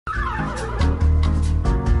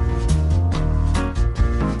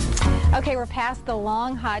Okay, we're past the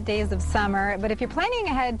long, hot days of summer, but if you're planning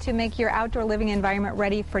ahead to make your outdoor living environment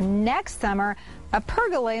ready for next summer, a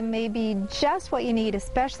pergola may be just what you need,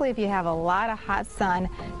 especially if you have a lot of hot sun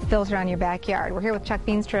filtered on your backyard. We're here with Chuck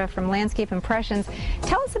Veenstra from Landscape Impressions.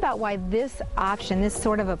 Tell us about why this option, this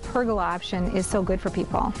sort of a pergola option, is so good for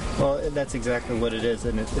people. Well, that's exactly what it is,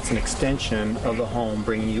 and it's an extension of the home,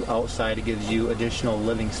 bringing you outside. It gives you additional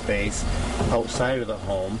living space outside of the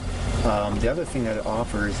home. The other thing that it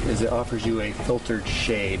offers is it offers you a filtered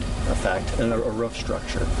shade effect and a roof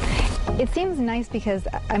structure. It seems nice because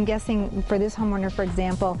I'm guessing for this homeowner, for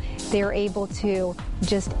example, they're able to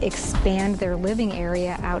just expand their living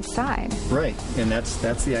area outside. Right, and that's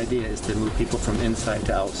the idea, is to move people from inside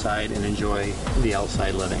to outside and enjoy the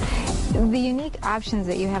outside living. The unique options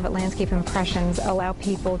that you have at Landscape Impressions allow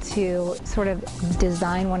people to sort of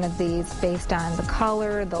design one of these based on the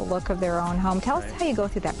color, the look of their own home. Tell us how you go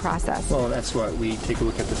through that process. Well, that's what we take a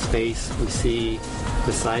look at the space, we see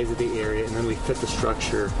the size of the area, and then we fit the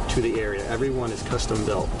structure to the area. Everyone is custom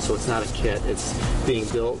built, so it's not a kit. It's being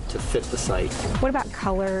built to fit the site. What about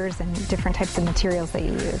colors and different types of materials that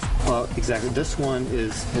you use? Well, exactly. This one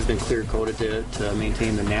has been clear coated to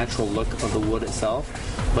maintain the natural look of the wood itself,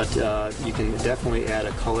 but you can definitely add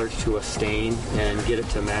a color to a stain and get it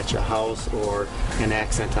to match a house or an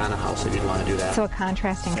accent on a house if you want to do that. So a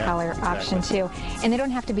contrasting color option too. And they don't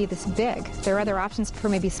have to be this big. There are other options for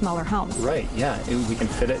maybe smaller homes. Right, yeah. We can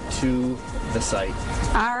fit it to the site.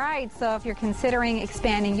 All right, so if you're considering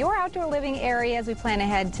expanding your outdoor living area as we plan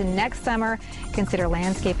ahead to next summer, consider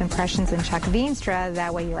Landscape Impressions and Chuck Veenstra.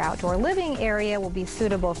 That way your outdoor living area will be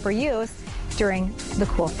suitable for use during the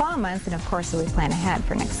cool fall months and, of course, as we plan ahead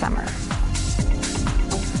for next summer.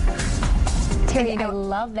 Terry, I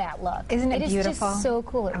love that look. Isn't it beautiful? It's just so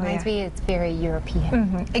cool. It reminds me it's very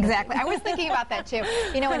European. Exactly. I was thinking about that too.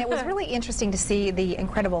 You know, and it was really interesting to see the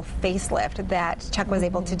incredible facelift that Chuck was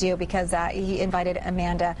able to do, because he invited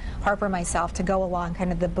Amanda Harper and myself to go along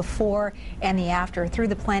kind of the before and the after through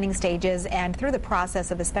the planning stages and through the process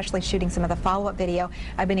of especially shooting some of the follow-up video.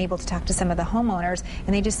 I've been able to talk to some of the homeowners,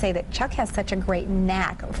 and they just say that Chuck has such a great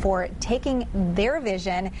knack for taking their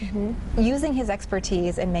vision, using his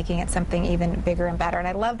expertise, and making it something even bigger and better. And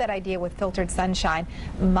I love that idea with filtered sunshine.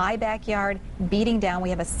 My backyard beating down,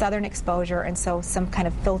 we have a southern exposure, and so some kind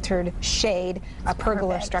of filtered shade, a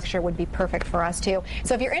pergola structure would be perfect for us too.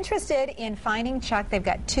 So if you're interested in finding Chuck, they've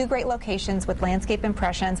got two great locations with Landscape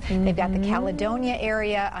Impressions. They've got the Caledonia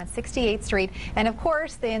area on 68th Street, and of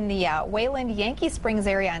course in the Wayland Yankee Springs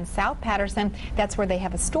area on South Patterson. That's where they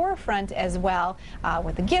have a storefront as well,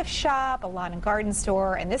 with a gift shop, a lawn and garden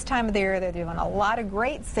store, and this time of the year they're doing a lot of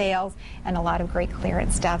great sales and a lot of great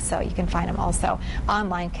clearance stuff, so you can find them also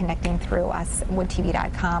online, connecting through us,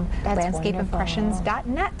 woodtv.com,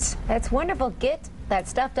 landscapeimpressions.net. That's wonderful. Get that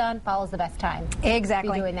stuff done. Fall's the best time.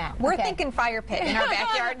 Exactly. Be doing that. We're thinking fire pit in our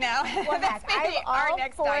backyard now. Well, That's I'm our all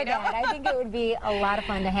next for item. that. I think it would be a lot of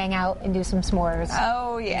fun to hang out and do some s'mores.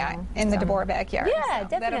 Oh yeah, in the DeBoer backyard. Yeah, so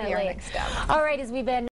definitely. That'll be our next step. All right, as we've been